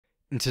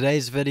In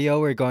today's video,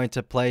 we're going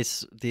to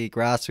place the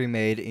grass we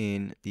made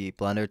in the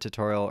Blender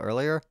tutorial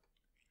earlier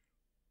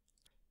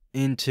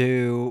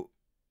into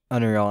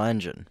Unreal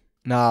Engine.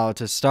 Now,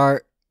 to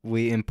start,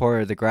 we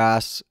imported the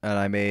grass, and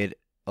I made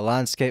a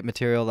landscape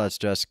material that's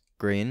just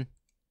green,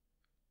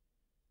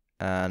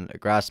 and a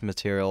grass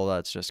material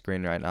that's just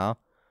green right now.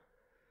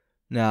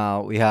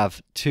 Now, we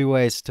have two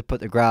ways to put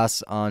the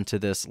grass onto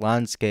this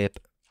landscape.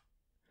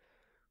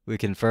 We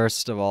can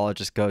first of all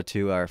just go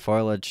to our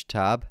foliage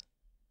tab,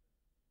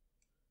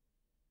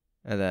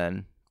 and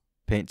then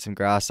paint some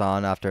grass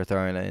on after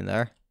throwing it in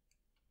there.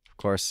 Of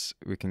course,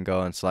 we can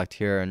go and select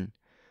here and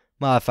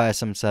modify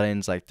some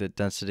settings like the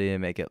density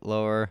and make it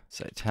lower,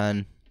 say 10,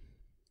 and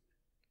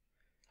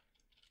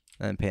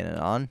then paint it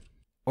on.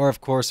 Or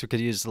of course, we could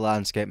use the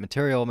landscape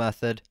material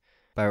method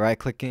by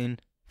right-clicking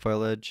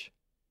foliage,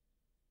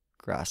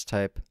 grass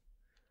type,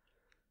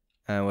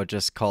 and we'll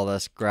just call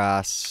this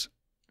grass.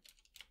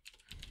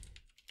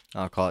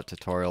 I'll call it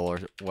tutorial or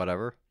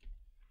whatever.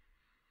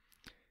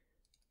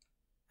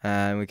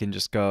 And we can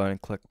just go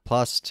and click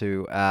plus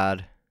to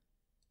add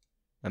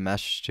a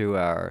mesh to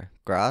our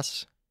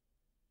grass.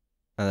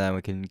 And then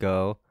we can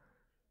go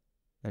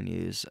and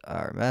use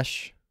our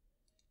mesh,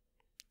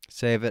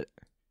 save it.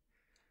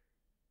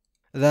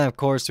 And then of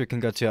course we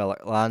can go to our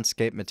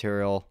landscape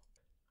material.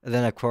 And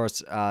then of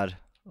course add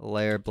a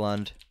layer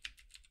blend.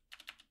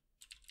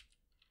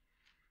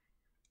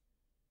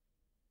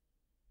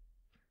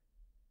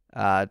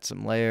 Add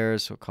some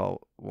layers, we'll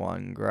call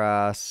one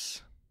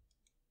grass.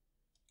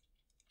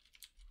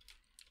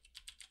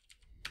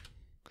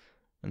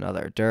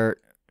 Another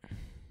dirt.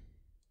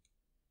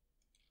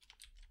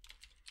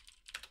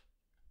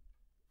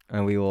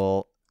 And we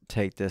will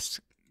take this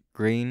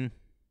green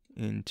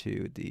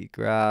into the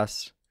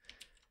grass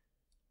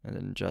and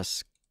then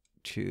just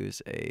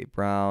choose a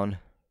brown.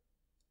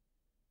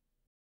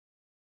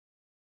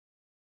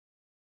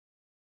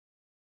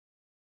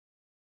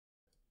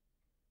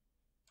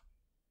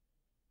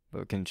 But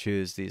we can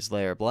choose these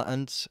layer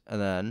blends,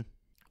 and then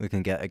we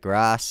can get a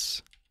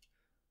grass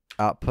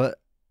output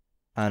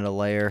and a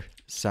layer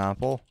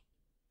sample.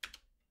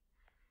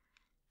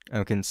 And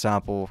we can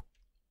sample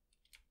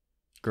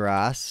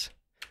grass,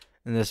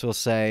 and this will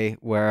say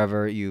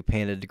wherever you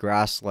painted the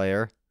grass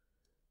layer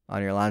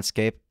on your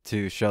landscape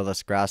to show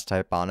this grass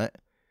type on it.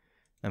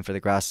 And for the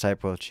grass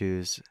type, we'll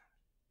choose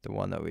the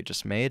one that we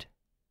just made.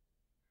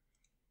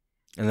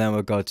 And then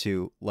we'll go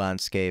to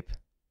landscape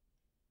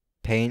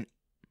paint,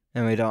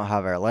 and we don't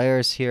have our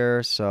layers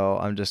here, so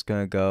I'm just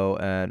going to go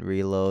and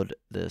reload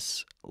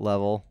this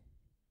level.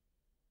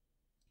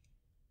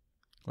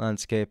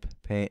 Landscape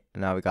paint,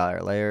 and now we got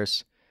our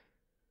layers.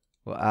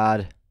 We'll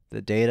add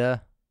the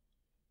data.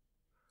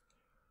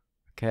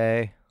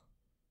 Okay.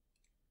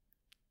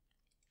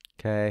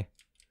 And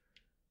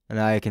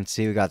now you can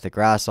see we got the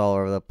grass all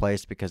over the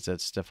place because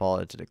it's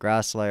defaulted to the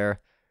grass layer.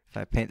 If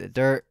I paint the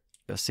dirt,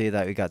 you'll see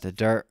that we got the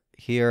dirt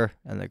here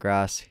and the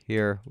grass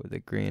here with the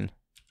green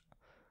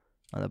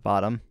on the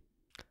bottom.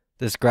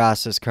 This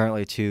grass is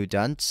currently too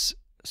dense,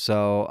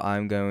 so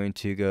I'm going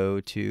to go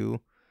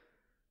to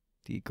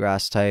the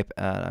grass type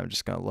and I'm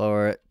just going to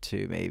lower it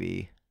to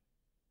maybe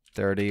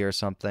 30 or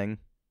something.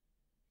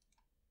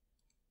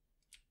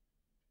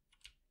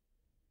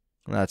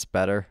 That's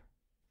better.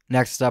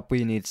 Next up,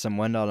 we need some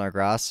wind on our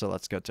grass, so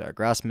let's go to our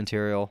grass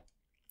material.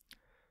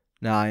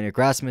 Now, in your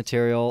grass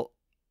material,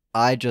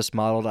 I just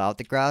modeled out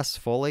the grass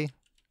fully.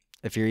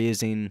 If you're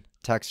using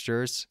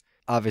textures,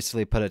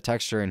 obviously put a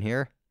texture in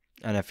here.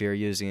 And if you're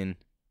using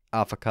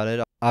alpha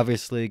cutted,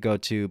 obviously go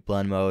to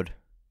blend mode,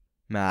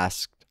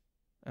 mask,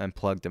 and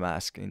plug the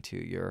mask into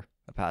your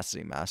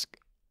opacity mask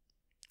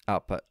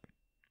output.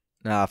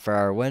 Now, for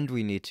our wind,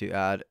 we need to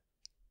add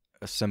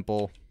a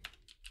simple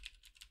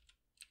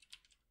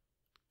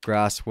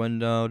grass wind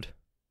node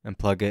and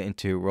plug it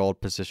into rolled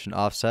position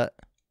offset.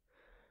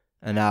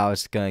 And now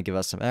it's going to give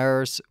us some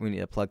errors. We need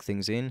to plug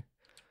things in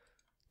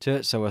to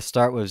it. So we'll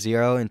start with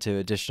 0 into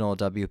additional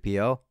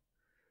WPO.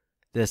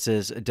 This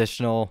is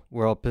additional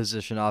world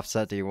position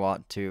offset that you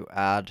want to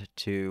add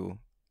to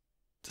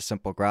the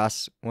simple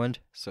grass wind.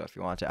 So if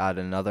you want to add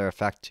another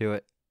effect to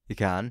it, you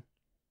can.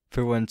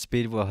 For wind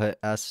speed, we'll hit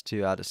S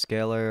to add a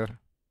scalar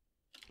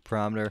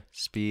parameter,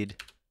 speed,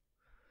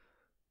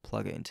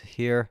 plug it into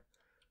here.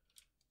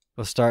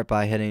 We'll start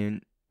by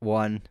hitting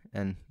 1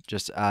 and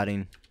just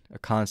adding a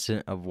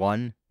constant of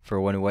 1 for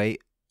wind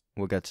weight.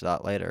 We'll get to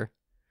that later.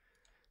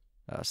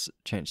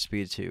 Change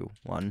speed to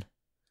 1.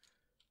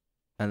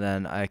 And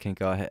then I can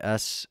go hit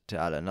S to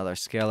add another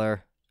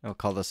scalar. We'll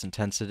call this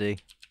intensity.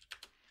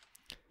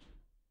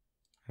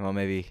 And we'll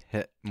maybe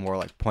hit more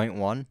like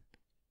 0.1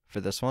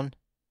 for this one.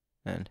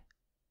 And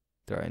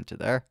throw it into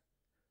there.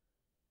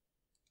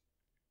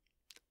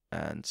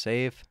 And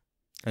save.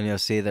 And you'll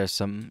see there's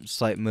some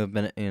slight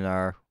movement in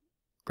our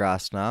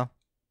grass now.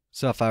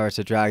 So if I were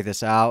to drag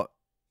this out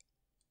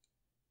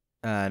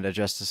and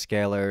adjust the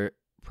scalar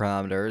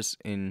parameters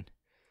in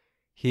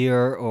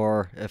here,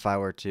 or if I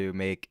were to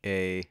make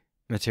a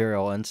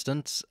material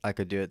instance, I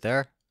could do it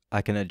there.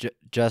 I can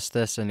adjust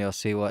this and you'll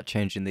see what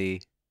changing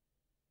the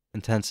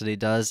intensity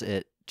does,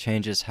 it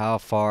changes how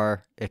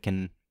far it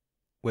can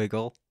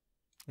wiggle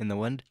in the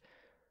wind.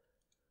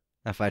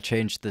 If I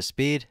change the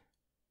speed,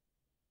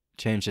 it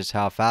changes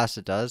how fast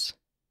it does.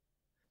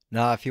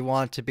 Now, if you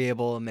want to be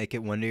able to make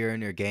it windier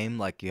in your game,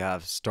 like you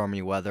have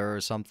stormy weather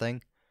or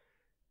something,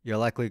 you're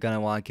likely going to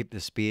want to keep the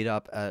speed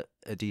up at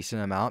a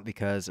decent amount,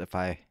 because if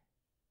I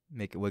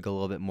make it wiggle a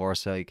little bit more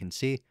so you can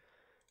see,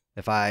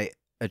 if I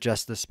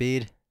adjust the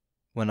speed,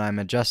 when I'm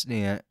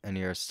adjusting it and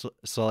you're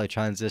slowly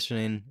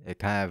transitioning, it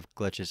kind of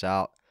glitches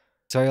out.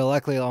 So you'll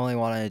likely only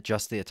want to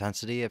adjust the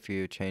intensity if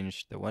you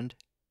change the wind.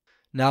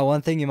 Now,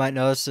 one thing you might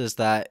notice is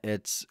that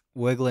it's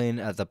wiggling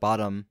at the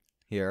bottom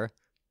here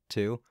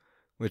too,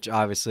 which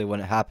obviously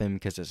wouldn't happen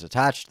because it's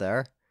attached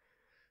there.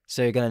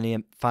 So you're going to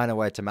need to find a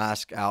way to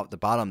mask out the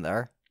bottom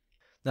there.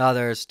 Now,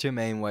 there's two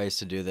main ways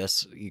to do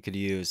this. You could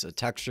use a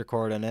texture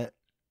coordinate,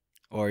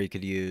 or you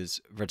could use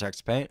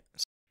vertex paint.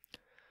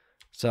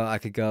 So I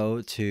could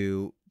go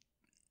to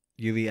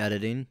UV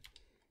editing,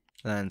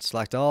 then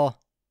select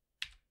all,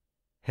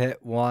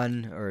 hit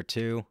 1 or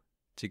 2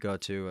 to go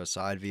to a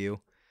side view,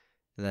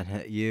 and then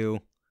hit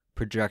U,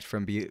 project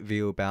from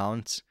view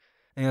bounds.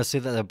 And you'll see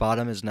that the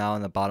bottom is now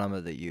in the bottom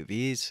of the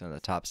UVs and the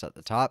top's at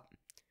the top.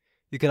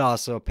 You can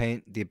also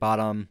paint the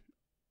bottom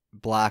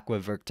black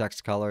with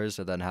vertex colors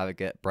and then have it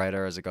get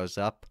brighter as it goes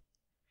up.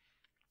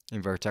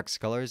 In vertex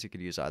colors, you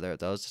could use either of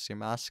those as your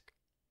mask.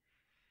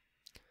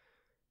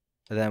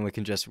 And then we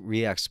can just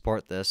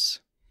re-export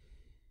this.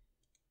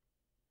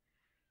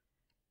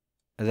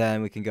 And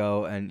then we can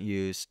go and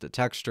use the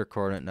texture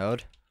coordinate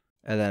node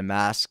and then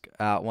mask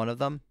out one of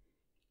them.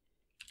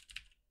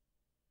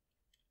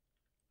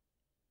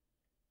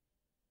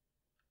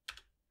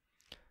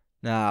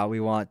 Now we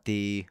want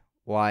the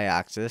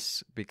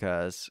y-axis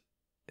because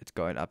it's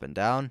going up and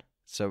down,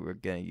 so we're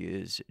going to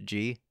use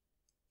G.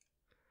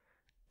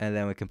 And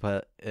then we can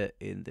put it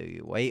in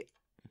the weight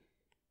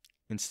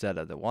instead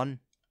of the 1,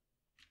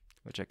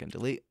 which I can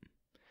delete.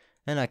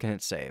 And I can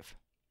hit save.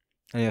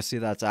 And you'll see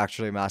that's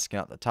actually masking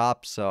out the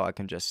top, so I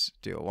can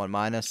just do a 1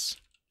 minus.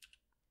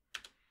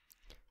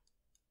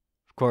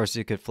 Of course,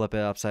 you could flip it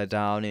upside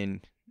down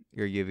in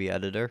your UV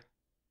editor.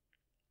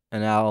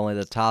 And now only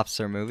the tops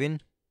are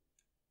moving.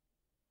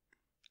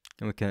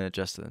 And we can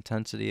adjust the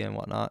intensity and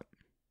whatnot.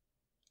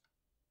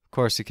 Of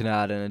course, you can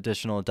add an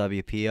additional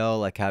WPO,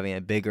 like having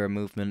a bigger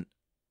movement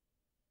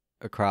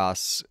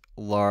across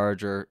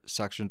larger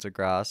sections of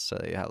grass.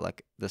 So you have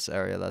like this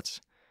area that's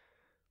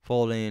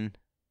folding,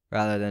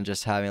 rather than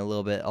just having a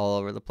little bit all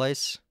over the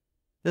place.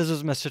 This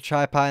was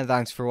MrTriPie, and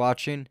thanks for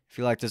watching. If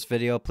you like this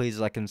video, please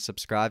like and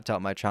subscribe to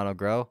help my channel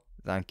grow.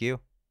 Thank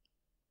you.